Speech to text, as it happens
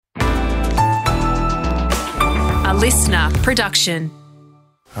listener production.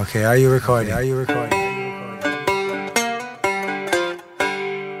 Okay, are you recording?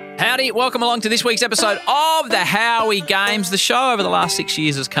 Howdy, welcome along to this week's episode of the Howie Games. The show over the last 6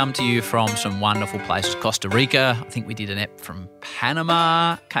 years has come to you from some wonderful places. Costa Rica, I think we did an ep from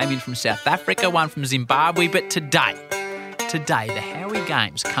Panama, came in from South Africa, one from Zimbabwe. But today, the Howie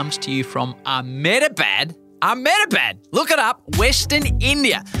Games comes to you from Ahmedabad. Look it up, Western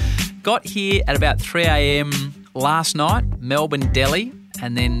India. Got here at about 3 a.m. last night, Melbourne, Delhi,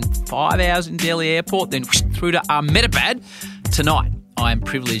 and then 5 hours in Delhi airport, then through to Ahmedabad tonight. I am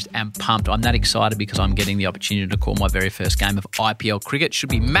privileged and pumped. I'm that excited because I'm getting the opportunity to call my very first game of IPL cricket. Should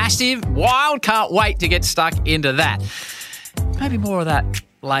be massive, wild, can't wait to get stuck into that. Maybe more of that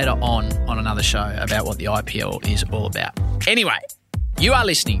later on another show about what the IPL is all about. Anyway, you are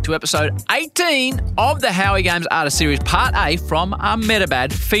listening to episode 18 of the Howie Games Artist Series, Part A from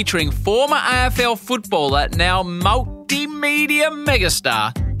Ahmedabad, featuring former AFL footballer, now multimedia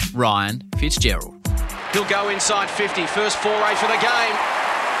megastar, Ryan Fitzgerald. He'll go inside 50, first foray for the game.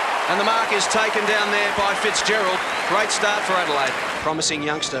 And the mark is taken down there by Fitzgerald. Great start for Adelaide. Promising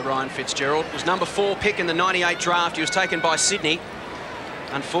youngster, Ryan Fitzgerald. Was number 4 pick in the 98 draft. He was taken by Sydney.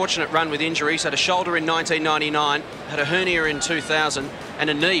 Unfortunate run with injuries. Had a shoulder in 1999, had a hernia in 2000, and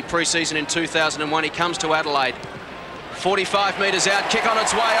a knee pre-season in 2001. He comes to Adelaide. 45 metres out, kick on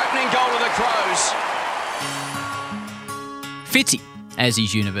its way, opening goal to the Crows. Fitzy, as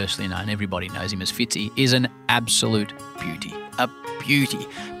he's universally known, everybody knows him as Fitzy, is an absolute beauty. A beauty.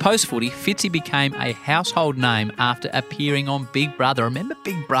 Post-footy, Fitzy became a household name after appearing on Big Brother. Remember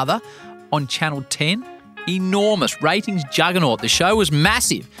Big Brother on Channel 10? Enormous ratings juggernaut. The show was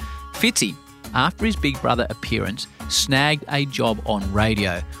massive. Fitzy, after his Big Brother appearance, snagged a job on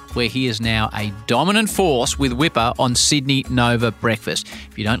radio, where he is now a dominant force with Whipper on Sydney Nova Breakfast.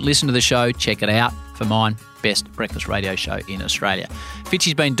 If you don't listen to the show, check it out. For mine, best breakfast radio show in Australia.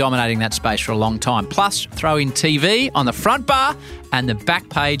 Fitzy's been dominating that space for a long time. Plus, throw in TV on the front bar and the back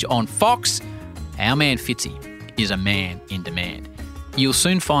page on Fox. Our man Fitzy is a man in demand. You'll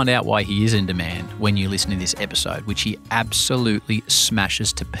soon find out why he is in demand when you listen to this episode, which he absolutely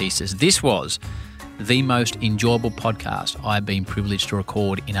smashes to pieces. This was the most enjoyable podcast I've been privileged to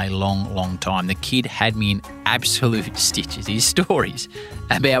record in a long, long time. The kid had me in absolute stitches. His stories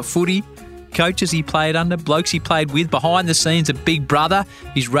about footy, coaches he played under, blokes he played with, behind the scenes of Big Brother,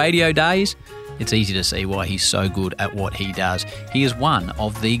 his radio days. It's easy to see why he's so good at what he does. He is one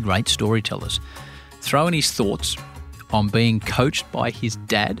of the great storytellers. Throw in his thoughts on being coached by his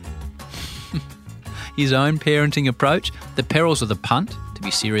dad, his own parenting approach, the perils of the punt, to be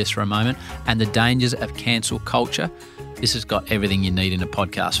serious for a moment, and the dangers of cancel culture. This has got everything you need in a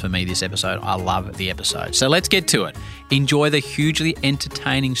podcast for me, this episode. I love the episode. So let's get to it. Enjoy the hugely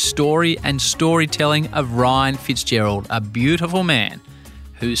entertaining story and storytelling of Ryan Fitzgerald, a beautiful man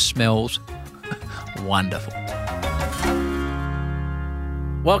who smells wonderful.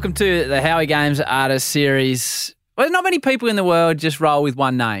 Welcome to the Howie Games Artist Series. Well, there's not many people in the world just roll with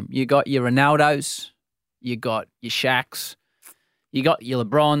one name. You got your Ronaldos, you got your Shaqs, you got your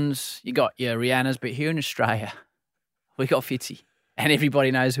LeBrons, you got your Rihannas, but here in Australia, we got Fitzy, and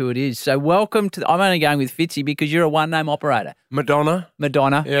everybody knows who it is. So welcome to I'm only going with Fitzy because you're a one-name operator. Madonna.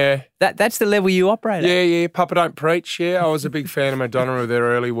 Yeah. That's the level you operate at. Yeah. Papa Don't Preach. Yeah, I was a big fan of Madonna with their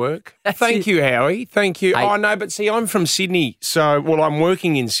early work. Thank you, Howie. Thank you. Oh, no, but see, I'm from Sydney. So, I'm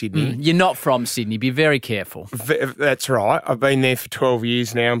working in Sydney. You're not from Sydney. Be very careful. That's right. I've been there for 12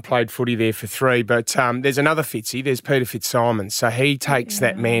 years now and played footy there for 3. But there's another Fitzy. There's Peter Fitzsimons. So he takes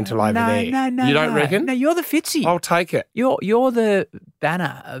that mantle over there. No. You don't reckon? No, you're the Fitzy. I'll take it. You're the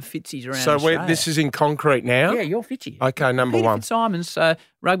banner of Fitzy's around Australia. So this is in concrete now? Yeah, you're Fitzy. Okay, number Peter 1. Fitzsimons,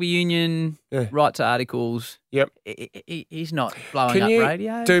 rugby union, writes articles. Yep. He's not blowing up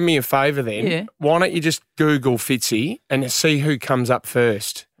radio. Can you do me a favour then? Yeah. Why don't you just Google Fitzy and see who comes up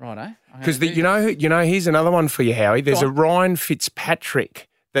first? Righto. Because here's another one for you, Howie. There's a Ryan Fitzpatrick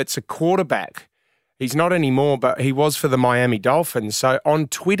that's a quarterback. He's not anymore, but he was for the Miami Dolphins. So on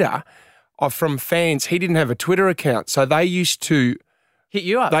Twitter, from fans, he didn't have a Twitter account, so they used to hit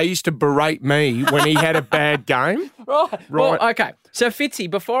you up. They used to berate me when he had a bad game. Right. Well, okay. So Fitzy,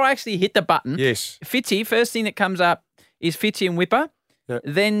 before I actually hit the button, yes. Fitzy, first thing that comes up is Fitzy and Whipper,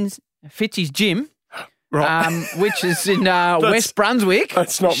 then Fitzy's gym. Right. Which is in West Brunswick.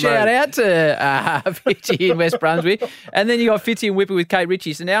 That's not Shout me. out to Fitzy in West Brunswick. And then you got Fitzy and Whipper with Kate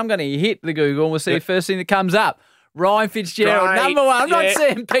Ritchie. So now I'm going to hit the Google and we'll see the first thing that comes up. Ryan Fitzgerald, Great. number one. I'm not Yeah.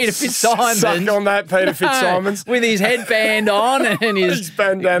 seeing Peter Fitzsimons. Suck on that, Peter Fitzsimons. With his headband on and his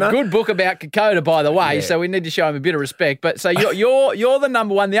bandana. Good book about Kokoda, by the way, Yeah. so we need to show him a bit of respect. But so you're the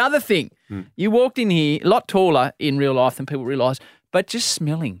number one. The other thing, you walked in here a lot taller in real life than people realise, but just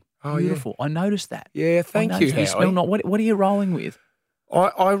smelling beautiful. I noticed that. Yeah, thank you, You smell Howie. not. What are you rolling with?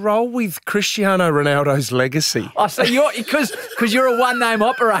 I roll with Cristiano Ronaldo's legacy. Oh, so you're because you're a one-name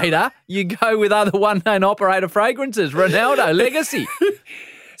operator, you go with other one-name operator fragrances. Ronaldo Legacy.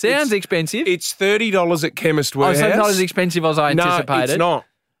 Sounds expensive. It's $30 at Chemist Warehouse. So not as expensive as I anticipated. No, it's not.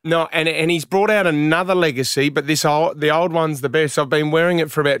 No, and he's brought out another Legacy, but the old one's the best. I've been wearing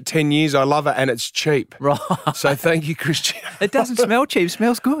it for about 10 years. I love it, and it's cheap. Right. So thank you, Cristiano. It doesn't smell cheap. It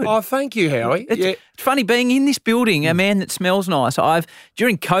smells good. Oh, thank you, Howie. It's funny being in this building, a man that smells nice.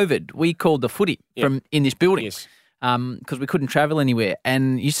 During COVID, we called the footy from in this building. Yes. Because we couldn't travel anywhere,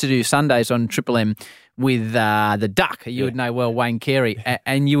 and used to do Sundays on Triple M with the Duck. You would know well Wayne Carey,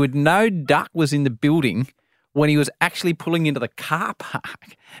 and you would know Duck was in the building when he was actually pulling into the car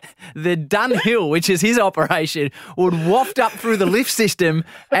park. The Dunhill, which is his operation, would waft up through the lift system,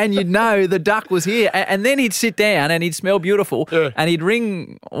 and you'd know the Duck was here. And then he'd sit down and he'd smell beautiful, and he'd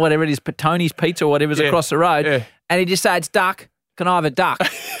ring whatever it is, Tony's Pizza or whatever's across the road, and he'd just say, "It's Duck. Can I have a duck?"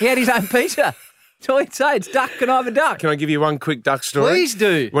 He had his own pizza. That's all he'd say. It's Duck. Can I have a duck? Can I give you one quick Duck story? Please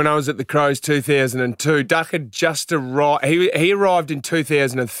do. When I was at the Crows 2002, Duck had just arrived. He arrived in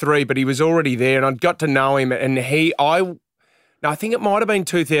 2003, but he was already there, and I'd got to know him. And I think it might have been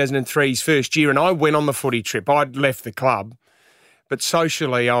 2003's first year, and I went on the footy trip. I'd left the club, but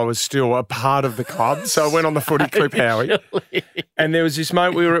socially I was still a part of the club, so I went on the footy trip, Howie. And there was this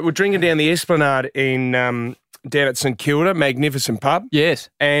mate, we were drinking down the Esplanade in down at St Kilda, magnificent pub. Yes.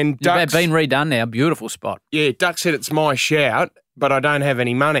 And It's been redone now. Beautiful spot. Yeah, Duck said, "It's my shout, but I don't have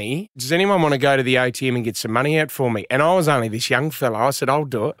any money. Does anyone want to go to the ATM and get some money out for me?" And I was only this young fella. I said, "I'll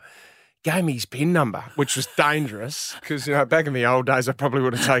do it." Gave me his PIN number, which was dangerous because, back in the old days, I probably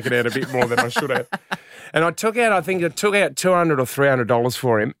would have taken out a bit more than I should have. And I took out $200 or $300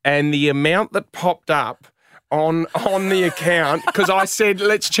 for him. And the amount that popped up on the account, because I said,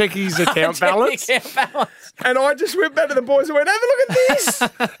 "Let's check his account balance." And I just went back to the boys and went, "Have a look at this."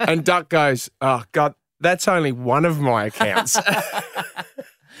 And Duck goes, "Oh, God, that's only one of my accounts."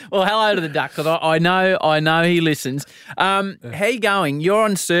 Well, hello to the Duck, because I know he listens. How you going? You're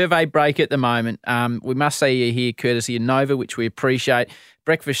on survey break at the moment. We must say you're here courtesy of Nova, which we appreciate.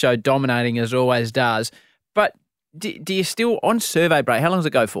 Breakfast show dominating as always does. But do you still on survey break? How long does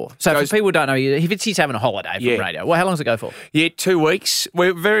it go for? So for people who don't know, if he's having a holiday from radio, well, how long does it go for? Yeah, 2 weeks.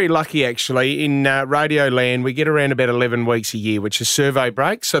 We're very lucky, actually. In Radio Land, we get around about 11 weeks a year, which is survey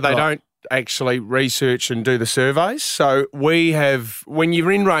break. So they don't actually research and do the surveys. So when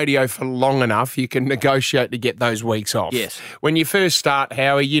you're in radio for long enough, you can negotiate to get those weeks off. Yes. When you first start,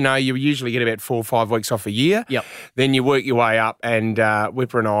 Howie, you usually get about 4 or 5 weeks off a year. Yep. Then you work your way up, and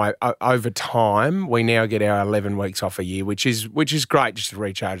Whipper and I, over time, we now get our 11 weeks off a year, which is great just to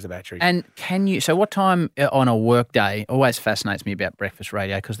recharge the battery. And so what time on a work day always fascinates me about breakfast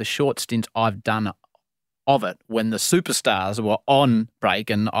radio, because the short stints I've done of it when the superstars were on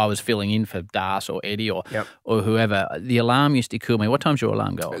break and I was filling in for Das or Eddie or whoever, the alarm used to kill me. What time's your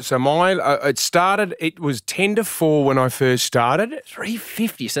alarm go off? So mine, it was 10 to 4 when I first started.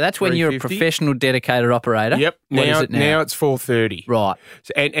 3:50. So that's when you're a professional dedicated operator? Yep. What is it now? Now it's 4:30. Right.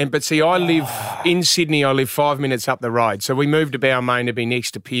 But see, I live in Sydney. I live 5 minutes up the road. So we moved to Balmain to be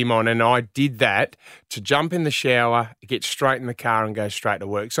next to Pyrmont, and I did that to jump in the shower, get straight in the car and go straight to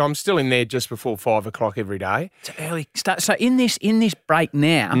work. So I'm still in there just before 5 o'clock every day. It's an early start. So in this break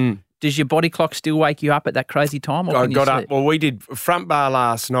now, does your body clock still wake you up at that crazy time? Or I got up. Well, we did front bar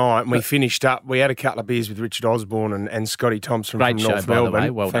last night, and we finished up. We had a couple of beers with Richard Osborne and Scotty Thompson from North by Melbourne. The way.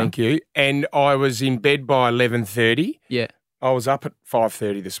 Well Thank you. And I was in bed by 11:30. Yeah. I was up at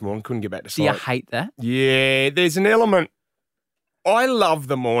 5:30 this morning. Couldn't get back to sleep. Do you hate that? Yeah, there's an element. I love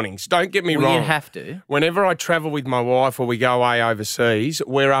the mornings. Don't get me wrong. You have to. Whenever I travel with my wife or we go away overseas,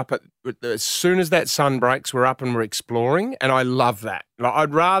 we're up as soon as that sun breaks, we're up and we're exploring, and I love that. Like,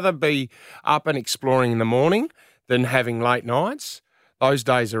 I'd rather be up and exploring in the morning than having late nights. Those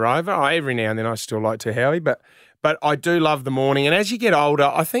days are over. Every now and then I still like to, Howie, but I do love the morning. And as you get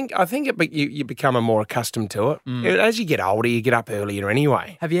older, I think you become more accustomed to it. As you get older, you get up earlier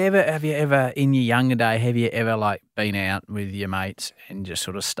anyway. Have you ever in your younger day, been out with your mates and just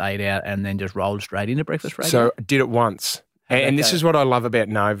sort of stayed out and then just rolled straight into breakfast radio? So I did it once. And this is what I love about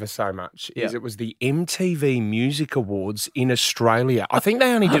Nova so much, is Yeah. it was the MTV Music Awards in Australia. I think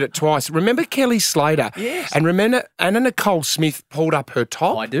they only did it twice. Remember Kelly Slater? Yes. And remember Anna Nicole Smith pulled up her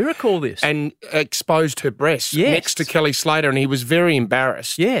top I do recall this. and exposed her breasts Yes. next to Kelly Slater, and he was very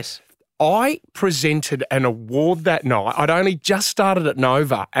embarrassed. yes. I presented an award that night. I'd only just started at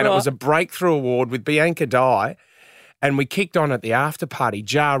Nova, and it was a breakthrough award with Bianca Dye. And we kicked on at the after party.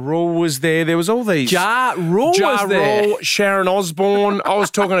 Ja Rule was there. There was all these. Ja Rule was there. Rule, Sharon Osbourne. I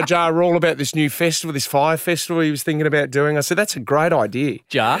was talking to Ja Rule about this new festival, this fire festival he was thinking about doing. I said, that's a great idea.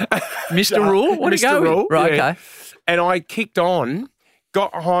 Ja? Mr. Rule? What did you Mr. go with? Rule, Right, yeah. okay. And I kicked on,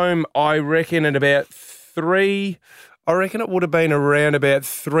 got home, I reckon, at about 3. I reckon it would have been around about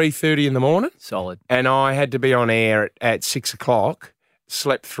 3:30 in the morning. Solid. And I had to be on air at 6 o'clock.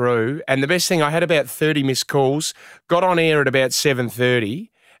 Slept through, and the best thing, I had about 30 missed calls, got on air at about 7:30,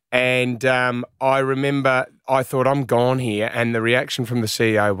 and I remember I thought, I'm gone here, and the reaction from the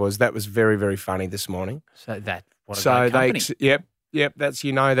CEO was, that was very, very funny this morning. What a great company. Yep, that's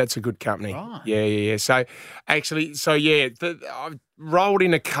a good company. Right. Yeah. So actually, I've rolled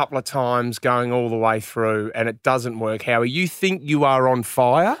in a couple of times going all the way through, and it doesn't work. Howie, you think you are on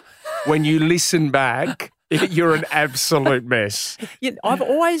fire when you listen back. You're an absolute mess. Yeah, I've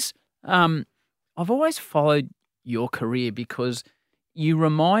always followed your career because you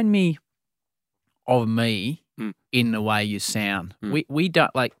remind me of me in the way you sound. We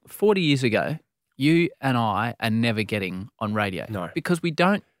don't, like 40 years ago, you and I are never getting on radio. No. Because we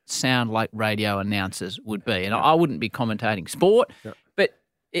don't sound like radio announcers would be. And I wouldn't be commentating sport, but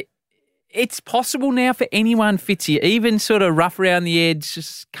it's possible now for anyone, Fitzy, even sort of rough around the edge,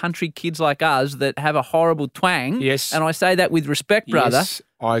 just country kids like us that have a horrible twang. Yes. And I say that with respect, brother. Yes,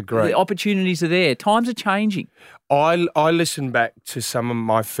 I agree. The opportunities are there. Times are changing. I listened back to some of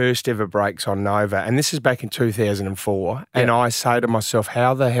my first ever breaks on Nova, and this is back in 2004, and I say to myself,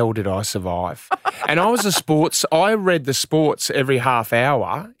 how the hell did I survive? And I read the sports every half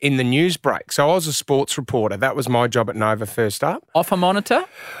hour in the news break. So I was a sports reporter. That was my job at Nova first up. Off a monitor?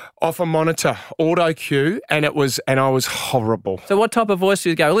 Off a monitor, auto cue, and I was horrible. So what type of voice do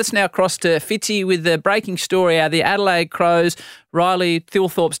you go? Let's now cross to Fitzy with the breaking story out of the Adelaide Crows. Riley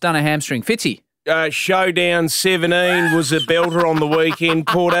Thilthorpe's done a hamstring. Fitzy. Showdown 17 was a belter on the weekend.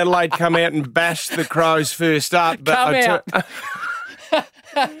 Port Adelaide come out and bashed the Crows first up. But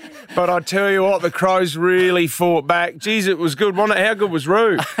But I tell you what, the Crows really fought back. Geez, it was good, wasn't it? How good was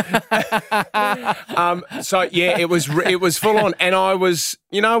Roo? It was full on. And I was,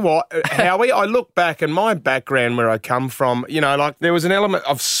 you know what, Howie, I look back and my background where I come from, like there was an element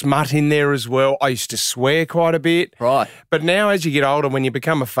of smut in there as well. I used to swear quite a bit. Right. But now as you get older, when you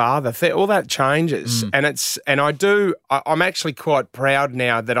become a father, all that changes. I'm actually quite proud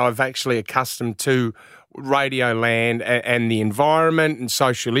now that I've actually accustomed to Radio Land and the environment and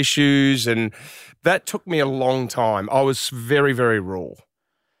social issues, and that took me a long time. I was very, very raw.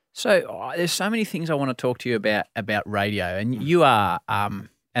 So there's so many things I want to talk to you about radio, and you are, and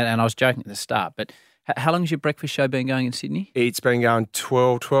I was joking at the start, but how long has your breakfast show been going in Sydney? It's been going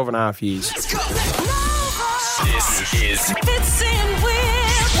 12 and a half years. This is Fitz and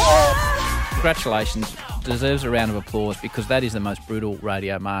Whip. Congratulations. Deserves a round of applause because that is the most brutal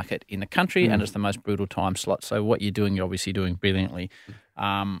radio market in the country and it's the most brutal time slot. So what you're doing, you're obviously doing brilliantly.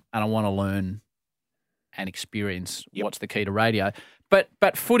 And I want to learn and experience what's the key to radio. But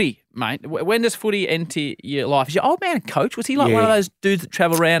footy, mate, when does footy enter your life? Is your old man a coach? Was he like one of those dudes that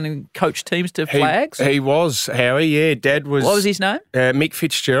travel around and coach teams to flags? He was, Howie, yeah. Dad was... What was his name? Mick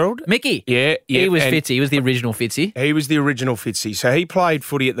Fitzgerald. Mickey? Yeah. He was Fitzy. He was the original Fitzy. He was the original Fitzy. So he played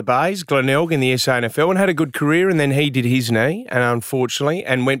footy at the Bays, Glenelg in the SANFL and had a good career, and then he did his knee, and unfortunately,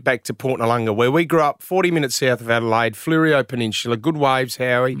 and went back to Port Noarlunga, where we grew up 40 minutes south of Adelaide, Fleurieu Peninsula, good waves,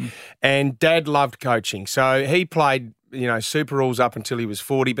 Howie, and Dad loved coaching. So he played... Super Rules up until he was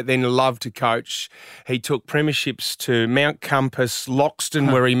 40, but then loved to coach. He took premierships to Mount Compass,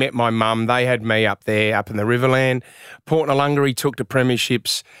 Loxton, where he met my mum. They had me up there, up in the Riverland. Port Noarlunga, he took to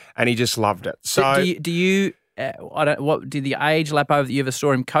premierships, and he just loved it. So, did the age lap over that you ever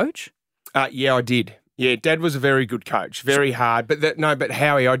saw him coach? Yeah, I did. Yeah, Dad was a very good coach, very hard. But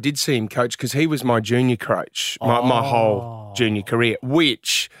Howie, I did see him coach because he was my junior coach, my whole junior career,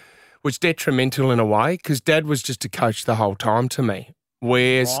 which was detrimental in a way because Dad was just a coach the whole time to me.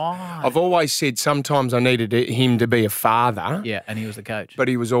 Whereas I've always said sometimes I needed him to be a father. Yeah, and he was the coach. But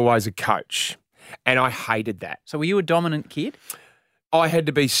he was always a coach. And I hated that. So were you a dominant kid? I had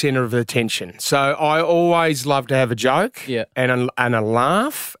to be centre of attention. So I always loved to have a joke and a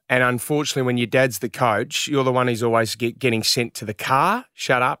laugh. And unfortunately, when your dad's the coach, you're the one who's always getting sent to the car.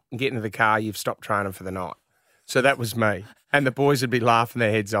 Shut up and get into the car. You've stopped training for the night. So that was me. And the boys would be laughing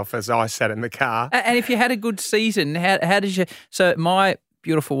their heads off as I sat in the car. And if you had a good season, how did you? So my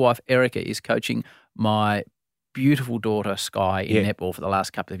beautiful wife Erica is coaching my beautiful daughter Sky in netball for the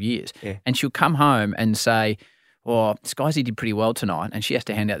last couple of years, and she'll come home and say, "Oh, Skyzy did pretty well tonight," and she has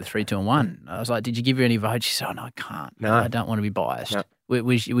to hand out the 3, 2, and 1. I was like, "Did you give her any votes?" She said, "Oh no, I can't. No, I don't want to be biased." No.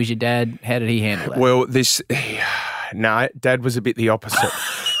 Was your dad? How did he handle that? Well, no, Dad was a bit the opposite.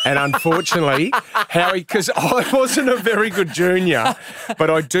 And unfortunately, Howie, because I wasn't a very good junior,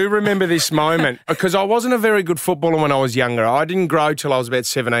 but I do remember this moment because I wasn't a very good footballer when I was younger. I didn't grow till I was about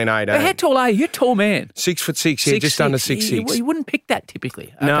 17, 18. But how tall are you? You're a tall man. 6'6", yeah, just under 6'6". You wouldn't pick that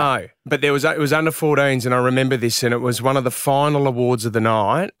typically. Okay. No, but it was under 14s, and I remember this, and it was one of the final awards of the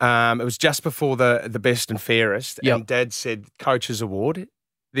night. It was just before the best and fairest, and Dad said, "Coach's award."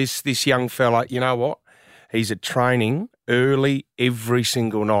 This young fella, you know what? He's at training early every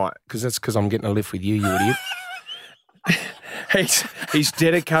single night because I'm getting a lift with you idiot. His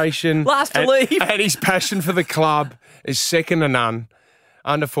dedication, last to leave, and his passion for the club is second to none.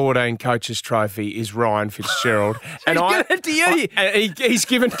 Under 14 coach's trophy is Ryan Fitzgerald, and given it to you. He's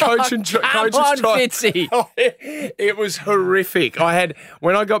given coach's trophy. Fitzy. It was horrific.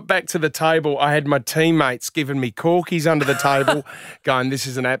 When I got back to the table, I had my teammates giving me corkies under the table, going, "This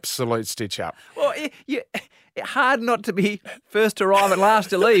is an absolute stitch up." Well, hard not to be first to arrive and last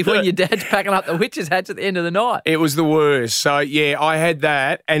to leave when your dad's packing up the witches' hats at the end of the night. It was the worst. So, yeah, I had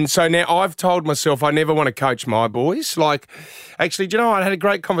that. And so now I've told myself I never want to coach my boys. Like, actually, do you know, I had a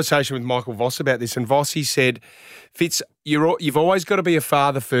great conversation with Michael Voss about this, and Voss, he said, "Fitz, you've always got to be a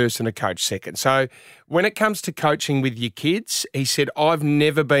father first and a coach second." So when it comes to coaching with your kids, he said, I've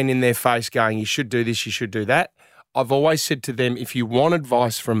never been in their face going, "You should do this, you should do that." I've always said to them, if you want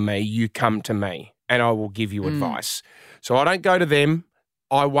advice from me, you come to me, and I will give you advice. So I don't go to them.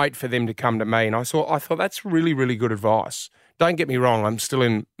 I wait for them to come to me. And I thought that's really, really good advice. Don't get me wrong. I'm still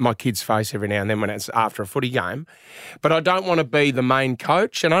in my kid's face every now and then when it's after a footy game. But I don't want to be the main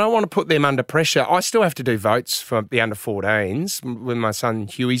coach, and I don't want to put them under pressure. I still have to do votes for the under 14s when my son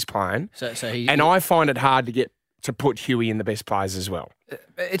Huey's playing. And I find it hard to put Huey in the best players as well.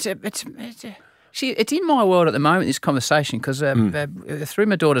 It's in my world at the moment, this conversation, because through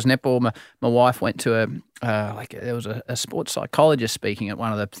my daughter's netball, my wife went to there was a sports psychologist speaking at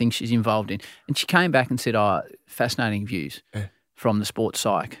one of the things she's involved in, and she came back and said, fascinating views from the sports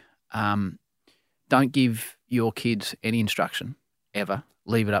psych. Don't give your kids any instruction, ever.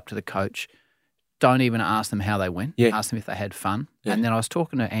 Leave it up to the coach. Don't even ask them how they went. Yeah. Ask them if they had fun. Yeah. And then I was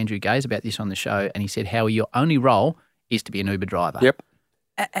talking to Andrew Gaze about this on the show, and he said, Howie, your only role is to be an Uber driver. Yep.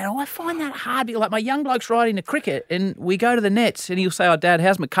 And I find that hard. Like, my young bloke's riding a cricket, and we go to the nets, and he'll say, "Oh, Dad,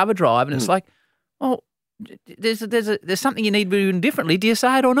 how's my cover drive?" And it's like, well, there's something you need to do differently. Do you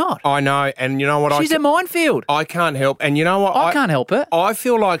say it or not? I know, and you know what? She's a minefield. I can't help, and you know what? I can't help it. I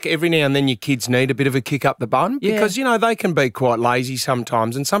feel like every now and then your kids need a bit of a kick up the bum because, you know, they can be quite lazy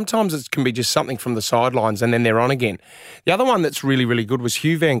sometimes, and sometimes it can be just something from the sidelines and then they're on again. The other one that's really, really good was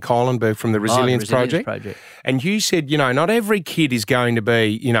Hugh Van Colenberg from the Resilience Project. And Hugh said, you know, not every kid is going to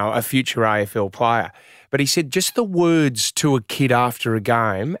be, you know, a future AFL player. But he said just the words to a kid after a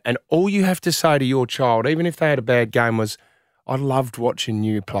game, and all you have to say to your child, even if they had a bad game, was, "I loved watching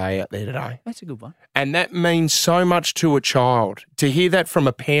you play out there today." That's a good one. And that means so much to a child. To hear that from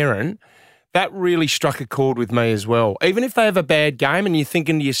a parent, that really struck a chord with me as well. Even if they have a bad game and you're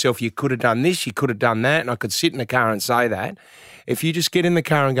thinking to yourself, you could have done this, you could have done that, and I could sit in the car and say that. If you just get in the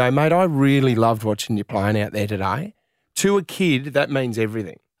car and go, "Mate, I really loved watching you playing out there today," to a kid, that means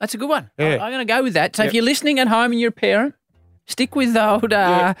everything. That's a good one. Yeah. I'm going to go with that. So if you're listening at home and you're a parent, stick with the old,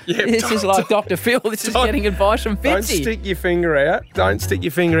 this is like Dr. Phil. This is getting advice from Fitzy. Don't stick your finger out. Don't stick your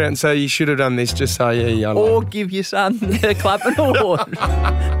finger out and say you should have done this. Just say, yeah, or give your son the Clubman Award.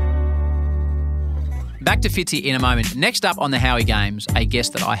 Back to Fitzy in a moment. Next up on the Howie Games, a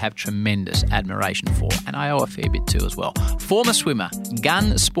guest that I have tremendous admiration for, and I owe a fair bit to as well. Former swimmer,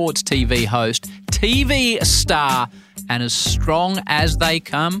 Gun Sports TV host, TV star, and as strong as they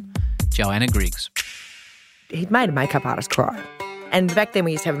come, Joanna Griggs. He'd made a makeup artist cry. And back then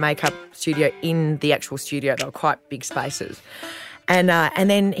we used to have a makeup studio in the actual studio. They were quite big spaces. And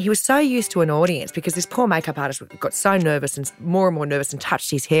then he was so used to an audience because this poor makeup artist got so nervous and more nervous and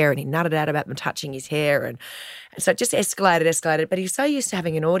touched his hair, and he nutted out about them touching his hair. And so it just escalated. But he's so used to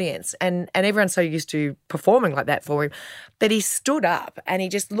having an audience and everyone's so used to performing like that for him that he stood up and he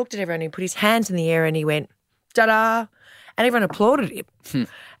just looked at everyone and he put his hands in the air and he went, "Ta-da!" And everyone applauded him.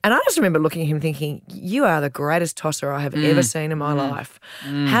 And I just remember looking at him thinking, you are the greatest tosser I have ever seen in my life.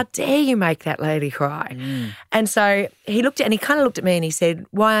 How dare you make that lady cry? And so he kind of looked at me and he said,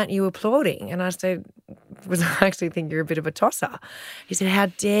 "Why aren't you applauding?" And I said, I actually think you're a bit of a tosser. He said, how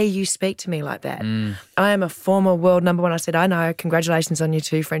dare you speak to me like that? I am a former world number one. I said, I know. Congratulations on your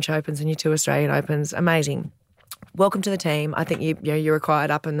 2 French Opens and your 2 Australian Opens. Amazing. Welcome to the team. I think you're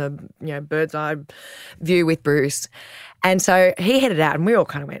required up in the bird's eye view with Bruce. And so he headed out and we all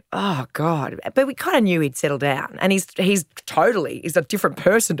kind of went, oh, God. But we kind of knew he'd settled down. And he's a different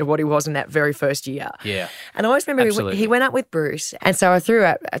person to what he was in that very first year. Yeah. And I always remember he went up with Bruce. And so I threw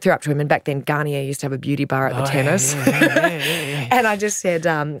up to him. And back then, Garnier used to have a beauty bar at the tennis. Yeah. And I just said,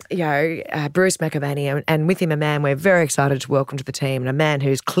 Bruce McAvaney, and with him a man we're very excited to welcome to the team, and a man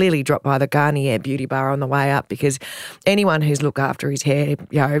who's clearly dropped by the Garnier beauty bar on the way up, because anyone who's looked after his hair,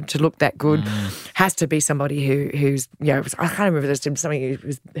 to look that good has to be somebody who's, I can't remember if there's somebody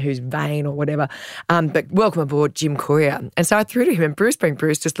who's vain or whatever, but welcome aboard, Jim Courier. And so I threw to him, and Bruce, being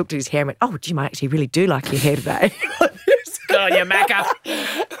Bruce, just looked at his hair and went, oh, Jim, I actually really do like your hair today. God, you macker.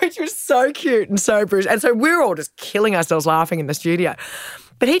 Which was so cute and so Bruce. And so we were all just killing ourselves laughing in the studio.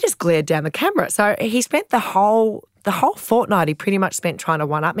 But he just glared down the camera. So he spent the whole fortnight he pretty much spent trying to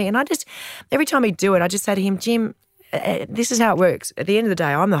one-up me. And every time he'd do it, I just say to him, Jim, this is how it works. At the end of the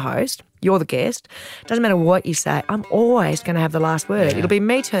day, I'm the host. You're the guest. Doesn't matter what you say. I'm always going to have the last word. Yeah. It'll be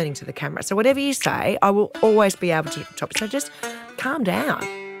me turning to the camera. So whatever you say, I will always be able to top it. So just calm down.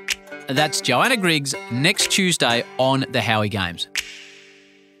 That's Joanna Griggs next Tuesday on the Howie Games.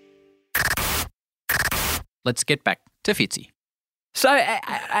 Let's get back to Fitzy. So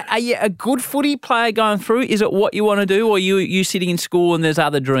are you a good footy player going through? Is it what you want to do, or you sitting in school and there's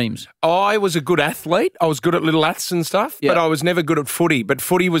other dreams? I was a good athlete. I was good at little aths and stuff, but I was never good at footy. But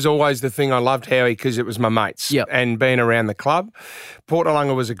footy was always the thing I loved, Howie, because it was my mates and being around the club. Port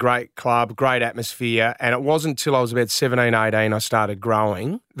Noarlunga was a great club, great atmosphere, and it wasn't until I was about 17, 18 I started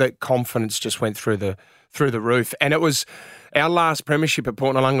growing that confidence just went through the roof. And it was... Our last premiership at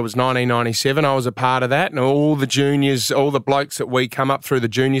Port Noarlunga was 1997. I was a part of that, and all the juniors, all the blokes that we come up through the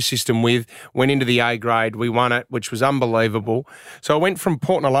junior system with went into the A grade. We won it, which was unbelievable. So I went from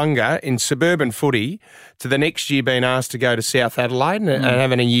Port Noarlunga in suburban footy to the next year being asked to go to South Adelaide and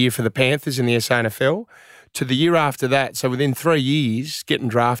having a year for the Panthers in the SANFL, to the year after that. So within 3 years, getting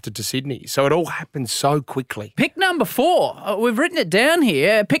drafted to Sydney. So it all happened so quickly. Pick number 4. We've written it down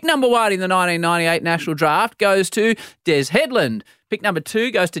here. Pick number 1 in the 1998 National Draft goes to Des Headland. Pick number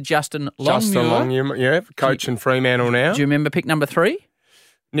 2 goes to Justin Longmuir. Justin Longmuir, coach in Fremantle now. Do you remember pick number 3?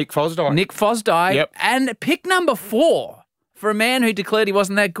 Nick Fosdyke. Nick Fosdyke. Yep. And pick number 4, for a man who declared he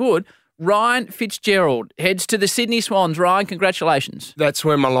wasn't that good, Ryan Fitzgerald heads to the Sydney Swans. Ryan, congratulations. That's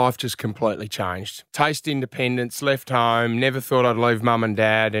where my life just completely changed. Taste independence, left home, never thought I'd leave mum and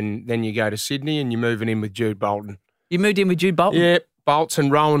dad, and then you go to Sydney and you're moving in with Jude Bolton. You moved in with Jude Bolton? Yeah, Bolts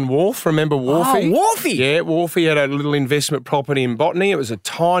and Rowan Wharf. Remember Wharfie? Oh, Wharfie! Yeah, Wharfie had a little investment property in Botany. It was a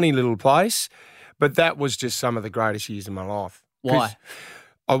tiny little place, but that was just some of the greatest years of my life. Why?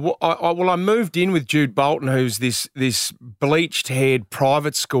 I moved in with Jude Bolton, who's this bleached-haired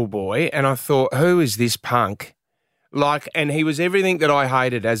private school boy, and I thought, who is this punk? And he was everything that I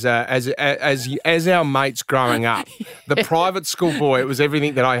hated as our mates growing up. The private school boy, it was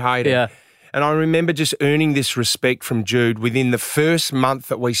everything that I hated. Yeah. And I remember just earning this respect from Jude within the first month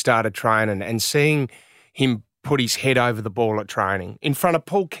that we started training, and seeing him put his head over the ball at training in front of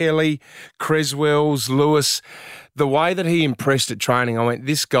Paul Kelly, Creswells, Lewis. The way that he impressed at training, I went,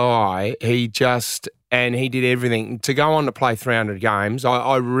 this guy, he did everything. To go on to play 300 games,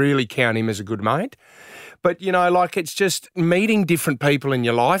 I really count him as a good mate. But, it's just meeting different people in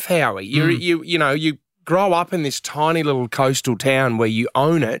your life, Howie. You grow up in this tiny little coastal town where you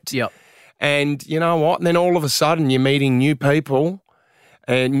own it. Yep. And you know what? And then all of a sudden you're meeting new people,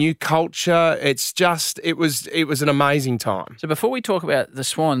 a new culture. It was an amazing time. So before we talk about the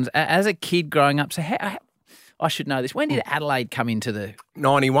Swans, as a kid growing up, so I should know this. When did Adelaide come into the...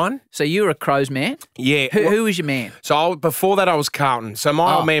 91. So you were a Crows man? Yeah. Who was your man? So before that I was Carlton. So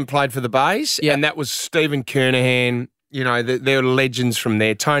my old man played for the Bays, and that was Stephen Kernahan. There were legends from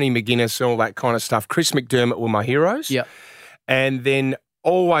there. Tony McGuinness, all that kind of stuff. Chris McDermott were my heroes. Yep. And then...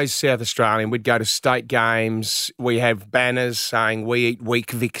 always South Australian. We'd go to state games. We have banners saying we eat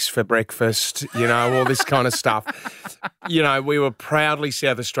Week Vicks for breakfast, all this kind of stuff. We were proudly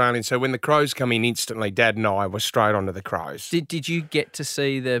South Australian. So when the Crows come in instantly, Dad and I were straight onto the Crows. Did you get to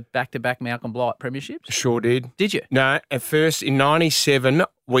see the back-to-back Malcolm Blight premierships? Sure did. Did you? No, at first in 97,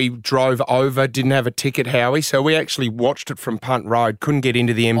 we drove over, didn't have a ticket, Howie, so we actually watched it from Punt Road, couldn't get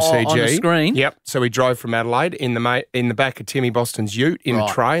into the MCG. On the screen? Yep. So we drove from Adelaide in the back of Timmy Boston's ute in a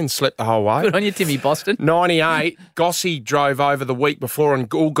tray and slept the whole way. Good on you, Timmy Boston. 98, Gossie drove over the week before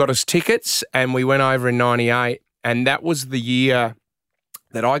and all got us tickets, and we went over in 98, and that was the year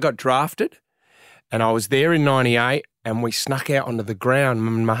that I got drafted. And I was there in 98 and we snuck out onto the ground.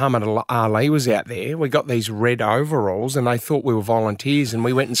 Muhammad Ali was out there. We got these red overalls and they thought we were volunteers and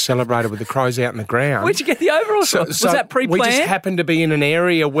we went and celebrated with the Crows out in the ground. Where'd you get the overalls from? Was that pre-planned? We just happened to be in an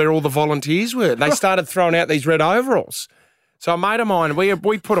area where all the volunteers were. They started throwing out these red overalls. So a mate of mine, we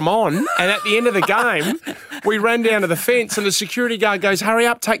put them on, and at the end of the game, we ran down to the fence, and the security guard goes, "Hurry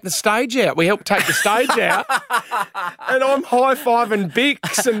up, take the stage out." We helped take the stage out, and I'm high-fiving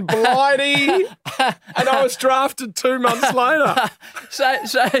Bix and Blighty, and I was drafted 2 months later. So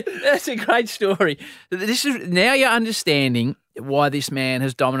that's a great story. This is now you're understanding why this man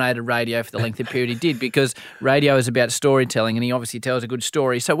has dominated radio for the length of period he did, because radio is about storytelling, and he obviously tells a good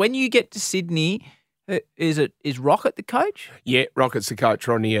story. So when you get to Sydney, is Rocket the coach? Yeah, Rocket's the coach,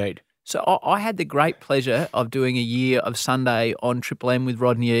 Rodney Eade. So I had the great pleasure of doing a year of Sunday on Triple M with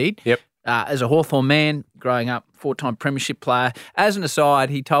Rodney Eade. Yep. As a Hawthorn man, growing up, 4-time premiership player. As an aside,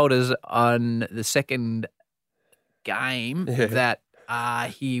 he told us on the second game that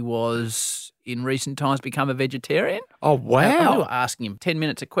he was, in recent times, become a vegetarian. Oh, wow. We were asking him 10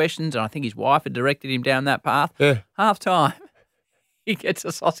 minutes of questions, and I think his wife had directed him down that path. Yeah. Half time. He gets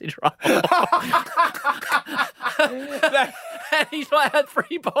a sausage roll. And he's like, had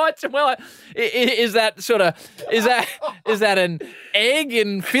 3 bites, and we're like, is that an egg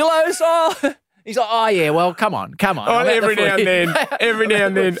and phyllo style? He's like, oh yeah, well, come on. Oh, every now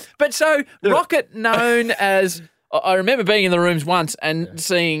and then. But so Rocket, known as, I remember being in the rooms once and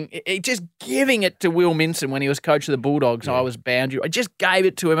seeing, just giving it to Will Minson when he was coach of the Bulldogs. I was boundary. I just gave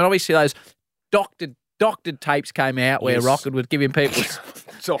it to him, and obviously those doctored tapes came out where Rocket would give him people.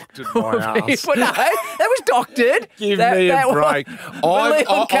 Doctored my ass. Well, no, that was doctored. Give me a break.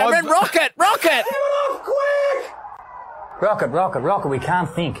 Cameron, Rocket. Rocket, we can't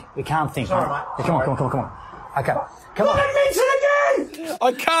think. Sorry, mate. Yeah, come on. Okay. Come on.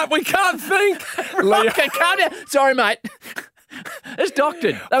 We can't think. Rocket, calm down. Sorry, mate. It's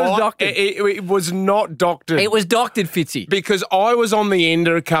doctored. That was doctored. It was not doctored. It was doctored, Fitzy. Because I was on the end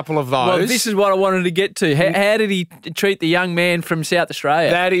of a couple of those. Well, this is what I wanted to get to. How did he treat the young man from South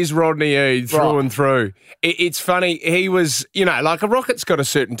Australia? That is Rodney Eade through and through. It's funny. He was, like a Rocket's got a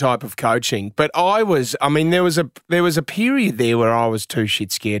certain type of coaching, but there was a period there where I was too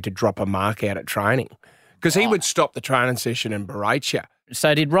shit scared to drop a mark out at training because he would stop the training session and berate you.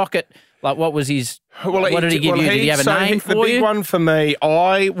 So did Rocket... what was his... what did he give you? Did he have a name for you? The big one for me,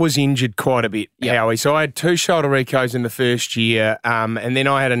 I was injured quite a bit, Howie. So I had 2 shoulder recos in the first year, and then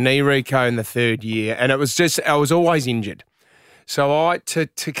I had a knee reco in the third year, and it was just, I was always injured. So to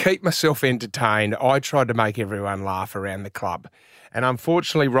keep myself entertained, I tried to make everyone laugh around the club. And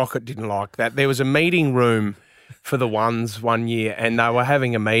unfortunately, Rocket didn't like that. There was a meeting room for the ones one year, and they were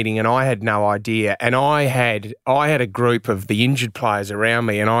having a meeting, and I had no idea. And I had a group of the injured players around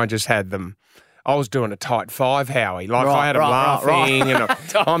me, and I just had them. I was doing a tight 5, Howie. I had them laughing, and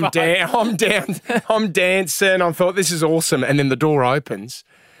I'm dancing. I thought, this is awesome. And then the door opens,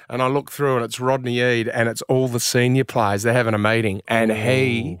 and I look through, and it's Rodney Eade, and it's all the senior players. They're having a meeting, and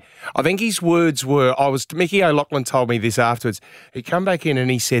I think his words were, Mickey O'Loughlin told me this afterwards. He come back in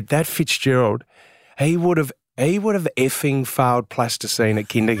and he said, that Fitzgerald, he would have effing failed plasticine at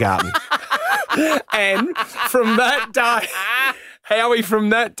kindergarten. And from that day, Howie,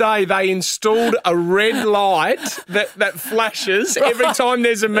 they installed a red light that flashes every time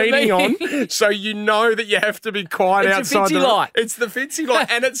there's a meeting on, so you know that you have to be quiet outside. It's the Fitzy light. It's the Fitzy light,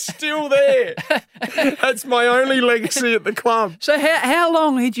 and it's still there. That's my only legacy at the club. So how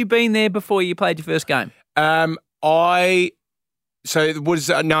long had you been there before you played your first game?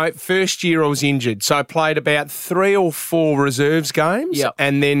 First year I was injured. So I played about 3 or 4 reserves games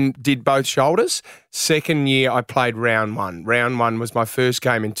and then did both shoulders. Second year I played round 1. Round 1 was my first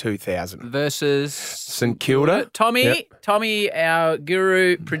game in 2000. Versus? St Kilda. Tommy, our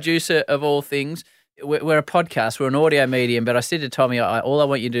guru, producer of all things. We're a podcast, we're an audio medium, but I said to Tommy, all I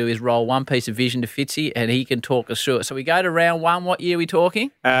want you to do is roll one piece of vision to Fitzy and he can talk us through it. So we go to round 1. What year are we talking?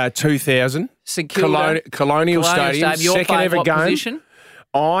 2000. St Kilda. Colonial Stadium. Second ever game. Position?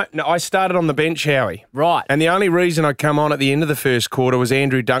 I started on the bench, Howie. Right. And the only reason I come on at the end of the first quarter was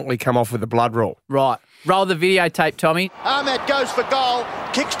Andrew Dunkley come off with a blood roll. Right. Roll the videotape, Tommy. Ahmed goes for goal,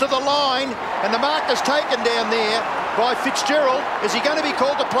 kicks to the line, and the mark is taken down there by Fitzgerald. Is he going to be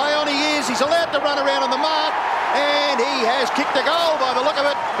called to play on? He is. He's allowed to run around on the mark, and he has kicked a goal by the look of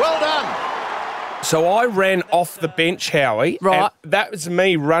it. Well done. So I ran off the bench, Howie. Right. That was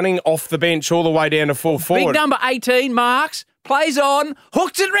me running off the bench all the way down to full forward. Big number 18, Marks. plays on,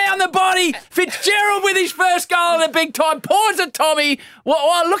 hooks it round the body. Fitzgerald with his first goal in a big time, pours at Tommy.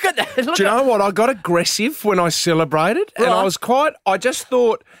 Well, look at that. Do you know what? I got aggressive when I celebrated, and I just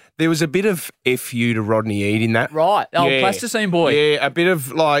thought there was a bit of F you to Rodney Eade in that. Right. Oh, plasticine boy. Yeah, a bit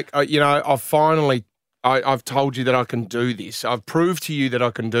of like, I've told you that I can do this. I've proved to you that I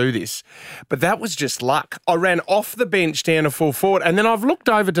can do this. But that was just luck. I ran off the bench down to full forward, and then I've looked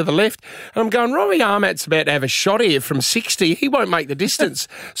over to the left, and I'm going, Robbie Armat's about to have a shot here from 60. He won't make the distance.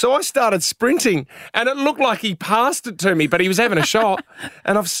 So I started sprinting, and it looked like he passed it to me, but he was having a shot,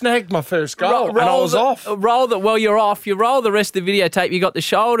 and I've snagged my first goal, and I was off. You're off. You roll the rest of the videotape. You got the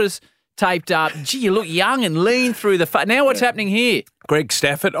shoulders taped up. Gee, you look young and lean through the... Now what's happening here? Greg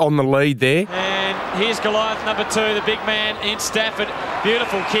Stafford on the lead there. And here's Goliath number 2, the big man in Stafford.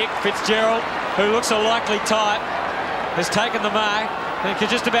 Beautiful kick. Fitzgerald, who looks a likely type, has taken the mark and could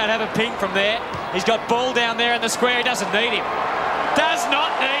just about have a ping from there. He's got ball down there in the square. He doesn't need him. Does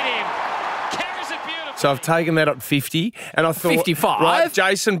not need him. Carries it beautifully. So I've taken that at 50, and I thought... 55? Right,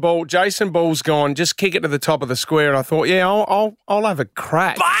 Jason Ball's gone, just kick it to the top of the square, and I thought, yeah, I'll have a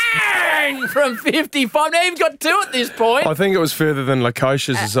crack. Bang! From 55. Now you've got 2 at this point. I think it was further than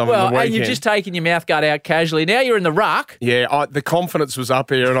Lukosius or something the weekend. And you've just taken your mouth guard out casually. Now you're in the ruck. Yeah, the confidence was up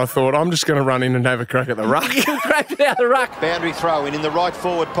here, and I thought, I'm just going to run in and have a crack at the ruck. You cracked it out the ruck. Boundary throw in the right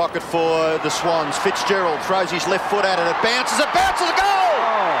forward pocket for the Swans. Fitzgerald throws his left foot at it. It bounces, a goal!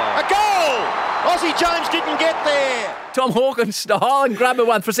 A goal! Aussie Jones didn't get there. Tom Hawkins style and grab a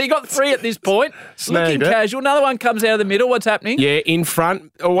one for. So you got 3 at this point. Looking casual. Another one comes out of the middle. What's happening? Yeah, in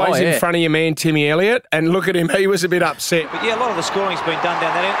front. Always in front of your man, Timmy Elliott. And look at him. He was a bit upset. But yeah, a lot of the scoring's been done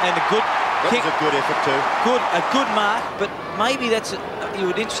down that end. And a good kick. That was a good effort too. A good mark. But maybe that's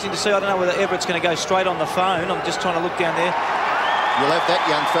interesting to see. I don't know whether Everett's going to go straight on the phone. I'm just trying to look down there. You'll have that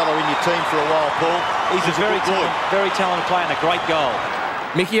young fellow in your team for a while, Paul. He's a very talented player and a great goal.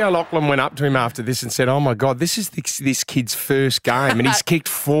 Mickey O'Loughlin went up to him after this and said, oh, my God, this is this kid's first game, and he's kicked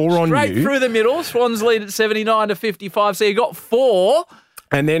 4 on you. Straight through the middle. Swans lead at 79 to 55, so you got 4.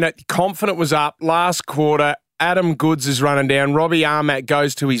 And then Confident was up last quarter. Adam Goods is running down. Robbie Armat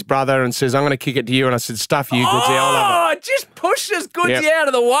goes to his brother and says, I'm going to kick it to you. And I said, stuff you, Goodsy, I'll have it. Just pushes Goodsy out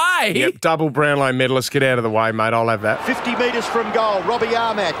of the way. Yep, double Brownlow medalist. Get out of the way, mate. I'll have that. 50 metres from goal. Robbie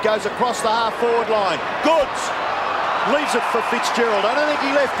Armat goes across the half-forward line. Goods leaves it for Fitzgerald. I don't think he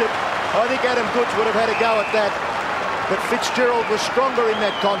left it. I think Adam Goods would have had a go at that. But Fitzgerald was stronger in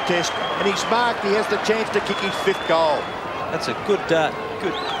that contest, and he's marked. He has the chance to kick his 5th goal. That's a good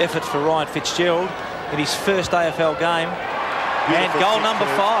effort for Ryan Fitzgerald in his first AFL game. And goal number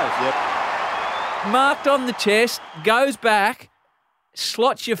 5. Yep. Marked on the chest, goes back,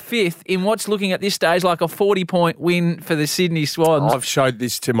 slots your 5th in what's looking at this stage like a 40-point win for the Sydney Swans. I've showed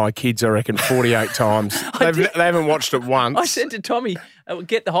this to my kids, I reckon, 48 times. They haven't watched it once. I said to Tommy,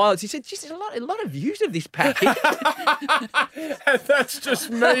 get the highlights. He said, geez, there's a lot of views of this package. That's just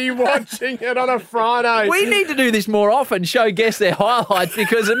me watching it on a Friday. We need to do this more often, show guests their highlights,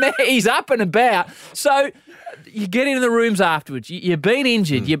 because he's up and about. So you get into the rooms afterwards. You've been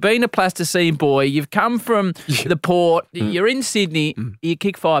injured. You've been a plasticine boy. You've come from the port. You're in Sydney. You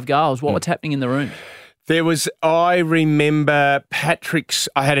kick 5 goals. What's happening in the room? I remember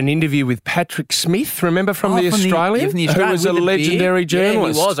I had an interview with Patrick Smith, remember, from the Australian? Who was a legendary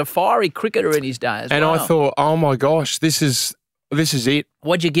journalist. Yeah, he was a fiery cricketer in his day as well. And I thought, oh my gosh, this is it.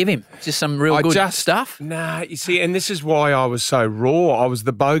 What'd you give him? Just some real good stuff? Nah, you see, and this is why I was so raw. I was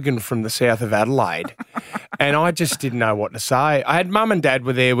the bogan from the south of Adelaide, and I just didn't know what to say. I had mum and dad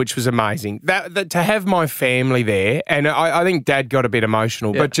were there, which was amazing. That to have my family there, and I think Dad got a bit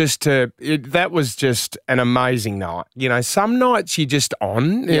emotional, but that was just an amazing night. You know, some nights you're just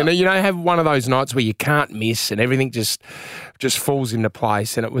on. You know, have one of those nights where you can't miss, and everything just falls into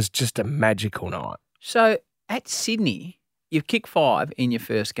place, and it was just a magical night. So at Sydney, you've kicked 5 in your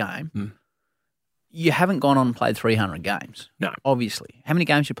first game. You haven't gone on and played 300 games. No. Obviously. How many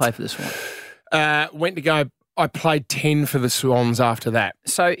games did you play for the Swans? I played 10 for the Swans after that.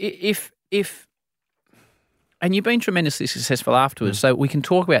 So if and you've been tremendously successful afterwards, so we can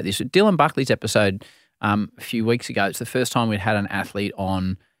talk about this. Dylan Buckley's episode a few weeks ago, it's the first time we'd had an athlete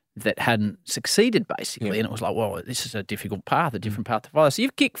on that hadn't succeeded, basically, and it was like, well, this is a difficult path, a different path to follow. So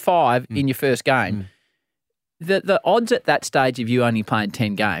you've kicked 5 in your first game. The odds at that stage of you only playing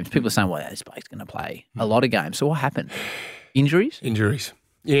 10 games, people are saying, well, this bloke's going to play a lot of games. So what happened? Injuries? Injuries.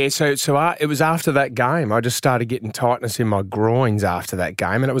 Yeah, so it was after that game. I just started getting tightness in my groins after that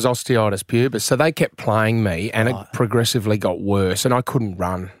game, and it was osteitis pubis. So they kept playing me, and it progressively got worse, and I couldn't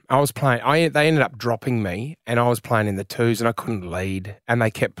run. I was playing. They ended up dropping me, and I was playing in the twos, and I couldn't lead, and they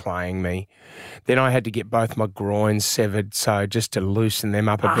kept playing me. Then I had to get both my groins severed, so just to loosen them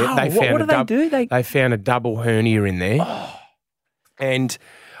up a bit. What did they do? They found a double hernia in there, and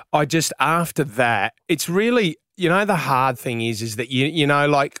I just after that, it's really. You know, the hard thing is that, you know,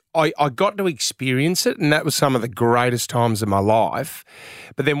 like I got to experience it, and that was some of the greatest times of my life.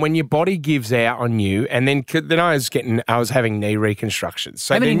 But then when your body gives out on you, and then I was having knee reconstructions.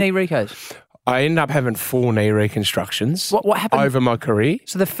 So how many knee recos? I ended up having 4 knee reconstructions. What happened? Over my career.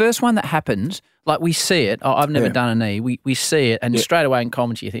 So the first one that happens, like we see it, I've never done a knee, we see it, and straight away in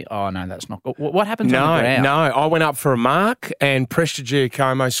commentary you think, oh, no, that's not good. What happens on the ground? No, I went up for a mark, and Presta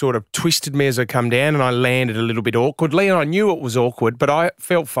Giacomo sort of twisted me as I come down, and I landed a little bit awkwardly, and I knew it was awkward, but I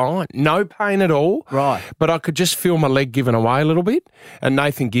felt fine. No pain at all. Right. But I could just feel my leg giving away a little bit, and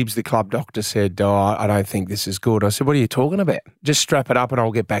Nathan Gibbs, the club doctor, said, I don't think this is good. I said, what are you talking about? Just strap it up and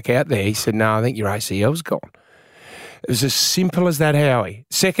I'll get back out there. He said, no, I think your ACL's gone. It was as simple as that, Howie.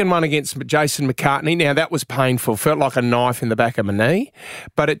 Second one against Jason McCartney. Now, that was painful. Felt like a knife in the back of my knee.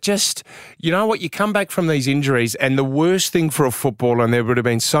 But it just, you know what, you come back from these injuries, and the worst thing for a footballer, and there would have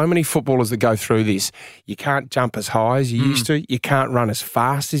been so many footballers that go through this, you can't jump as high as you used to. You can't run as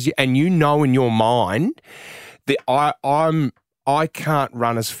fast as you, and you know in your mind that I can't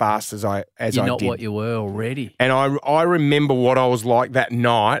run as fast as I did. You're not what you were already. And I remember what I was like that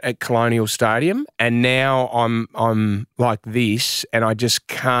night at Colonial Stadium, and now I'm like this, and I just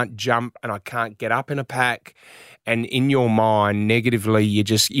can't jump, and I can't get up in a pack. And in your mind, negatively,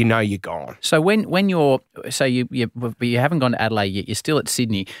 you know you're gone. So when you haven't gone to Adelaide yet, you're still at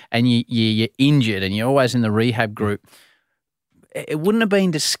Sydney, and you're injured, and you're always in the rehab group. It wouldn't have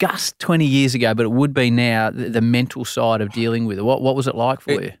been discussed 20 years ago, but it would be now, the mental side of dealing with it. What was it like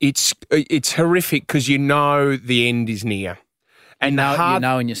for you? It's horrific because you know the end is near. And you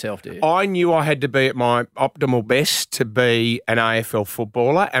know in yourself, do you? I knew I had to be at my optimal best to be an AFL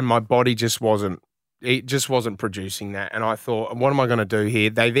footballer, and my body just wasn't producing that. And I thought, what am I going to do here?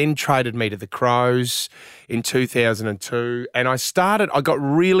 They then traded me to the Crows in 2002, and I got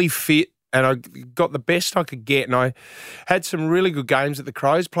really fit. And I got the best I could get, and I had some really good games at the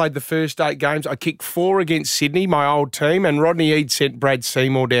Crows, played the first 8 games. I kicked 4 against Sydney, my old team, and Rodney Eade sent Brad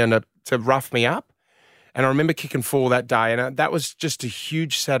Seymour down to rough me up. And I remember kicking 4 that day, and that was just a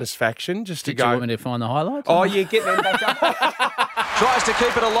huge satisfaction just to go. Did you want me to find the highlights? Oh, yeah, get them back up. Tries to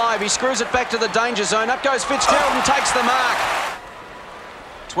keep it alive. He screws it back to the danger zone. Up goes Fitzgerald and takes the mark.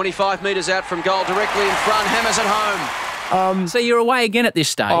 25 metres out from goal, directly in front, hammers it home. So you're away again at this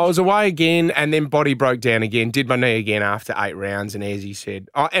stage? I was away again, and then body broke down again, did my knee again after 8 rounds, and as he said,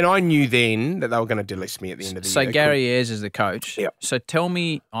 and I knew then that they were going to delist me at the end of the year. So Gary Ayres is the coach. Yep. So tell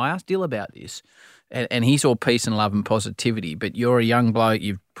me, I asked Dill about this, and he saw peace and love and positivity, but you're a young bloke,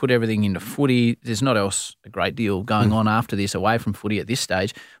 you've put everything into footy. There's not else a great deal going on after this, away from footy at this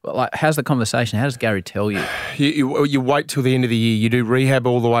stage. But like, how's the conversation? How does Gary tell you? You wait till the end of the year. You do rehab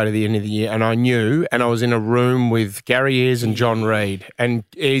all the way to the end of the year. And I knew, and I was in a room with Gary Ayres and John Reid, and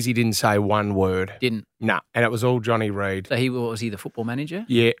Ayres, he didn't say one word. Didn't? No. And it was all Johnny Reid. So was he the football manager?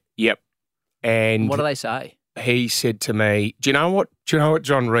 Yeah, yep. And what do they say? He said to me, do you know what,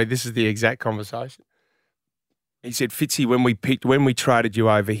 John Reid, this is the exact conversation. He said, Fitzy, when we traded you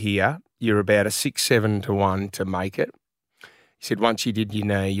over here, you're about a 6-7 to 1 to make it. He said, once you did your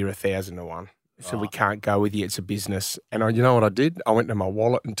knee, you're 1,000 to 1. He said, we can't go with you. It's a business. And you know what I did? I went to my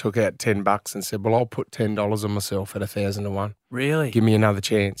wallet and took out $10 and said, well, I'll put $10 on myself at 1,000 to 1. Really? Give me another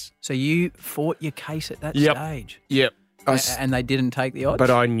chance. So you fought your case at that stage? Yep. And they didn't take the odds? But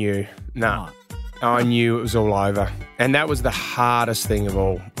I knew. No. Oh. I knew it was all over. And that was the hardest thing of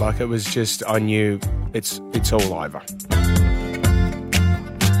all. Like, it was just, I knew it's all over.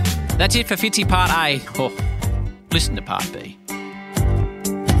 That's it for Fitzy Part A. Oh, listen to Part B.